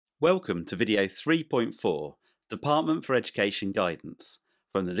Welcome to video 3.4, Department for Education Guidance,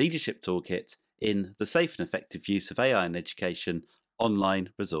 from the Leadership Toolkit in the Safe and Effective Use of AI in Education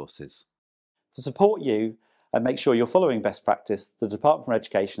online resources. To support you and make sure you're following best practice, the Department for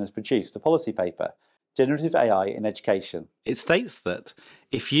Education has produced a policy paper, Generative AI in Education. It states that,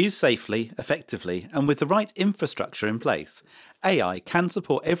 if used safely, effectively, and with the right infrastructure in place, AI can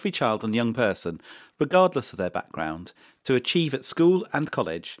support every child and young person, regardless of their background, to achieve at school and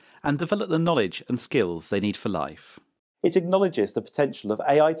college and develop the knowledge and skills they need for life. It acknowledges the potential of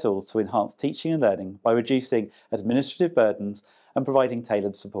AI tools to enhance teaching and learning by reducing administrative burdens and providing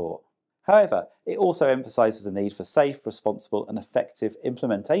tailored support. However, it also emphasises the need for safe, responsible and effective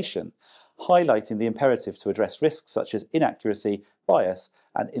implementation, highlighting the imperative to address risks such as inaccuracy, bias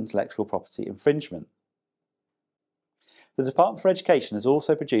and intellectual property infringement. The Department for Education has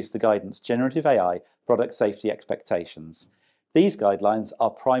also produced the guidance Generative AI Product Safety Expectations. These guidelines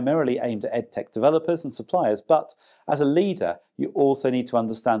are primarily aimed at EdTech developers and suppliers, but as a leader, you also need to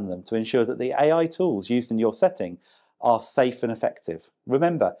understand them to ensure that the AI tools used in your setting are safe and effective.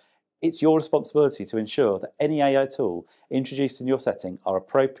 Remember, it's your responsibility to ensure that any AI tool introduced in your setting are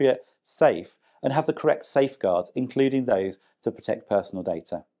appropriate, safe, and have the correct safeguards, including those to protect personal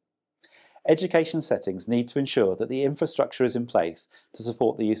data. Education settings need to ensure that the infrastructure is in place to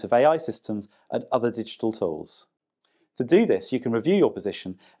support the use of AI systems and other digital tools. To do this, you can review your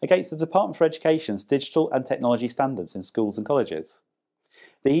position against the Department for Education's digital and technology standards in schools and colleges.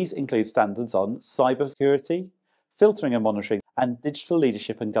 These include standards on cybersecurity, filtering and monitoring, and digital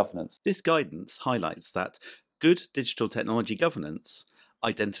leadership and governance. This guidance highlights that good digital technology governance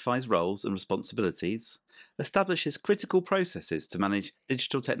identifies roles and responsibilities, establishes critical processes to manage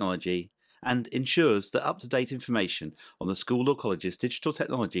digital technology, and ensures that up-to-date information on the school or college's digital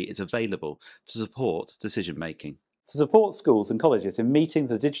technology is available to support decision-making. To support schools and colleges in meeting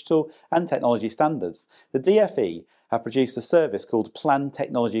the digital and technology standards, the DfE have produced a service called Plan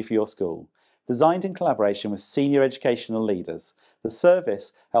Technology for Your School. Designed in collaboration with senior educational leaders, the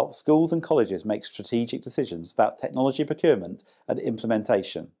service helps schools and colleges make strategic decisions about technology procurement and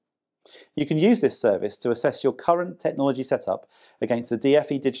implementation. You can use this service to assess your current technology setup against the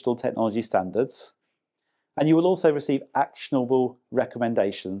DfE digital technology standards, and you will also receive actionable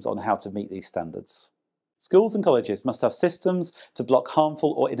recommendations on how to meet these standards. Schools and colleges must have systems to block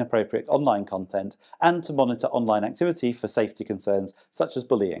harmful or inappropriate online content and to monitor online activity for safety concerns such as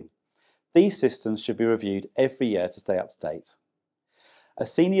bullying. These systems should be reviewed every year to stay up to date. A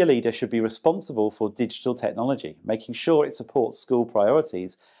senior leader should be responsible for digital technology, making sure it supports school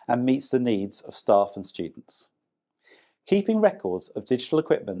priorities and meets the needs of staff and students. Keeping records of digital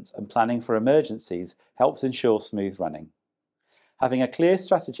equipment and planning for emergencies helps ensure smooth running. Having a clear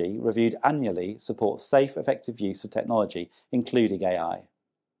strategy reviewed annually supports safe, effective use of technology, including AI.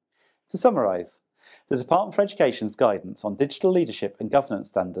 To summarise, the Department for Education's guidance on digital leadership and governance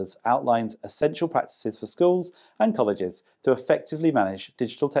standards outlines essential practices for schools and colleges to effectively manage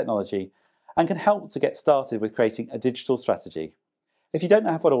digital technology and can help to get started with creating a digital strategy. If you don't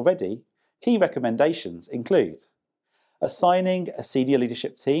have one already, key recommendations include assigning a senior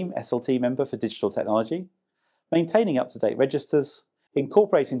leadership team SLT member for digital technology, maintaining up-to-date registers,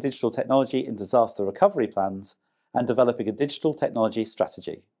 incorporating digital technology in disaster recovery plans, and developing a digital technology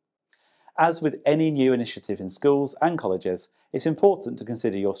strategy. As with any new initiative in schools and colleges, it's important to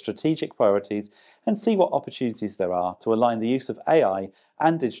consider your strategic priorities and see what opportunities there are to align the use of AI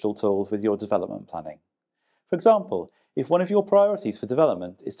and digital tools with your development planning. For example, if one of your priorities for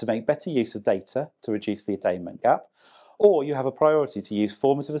development is to make better use of data to reduce the attainment gap, or you have a priority to use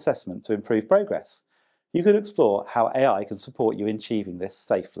formative assessment to improve progress, you can explore how AI can support you in achieving this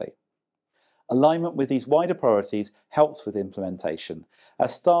safely. Alignment with these wider priorities helps with implementation,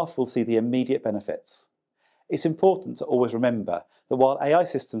 as staff will see the immediate benefits. It's important to always remember that while AI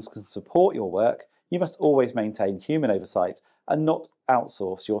systems can support your work, you must always maintain human oversight and not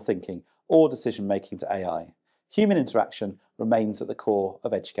outsource your thinking or decision-making to AI. Human interaction remains at the core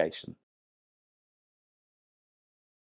of education.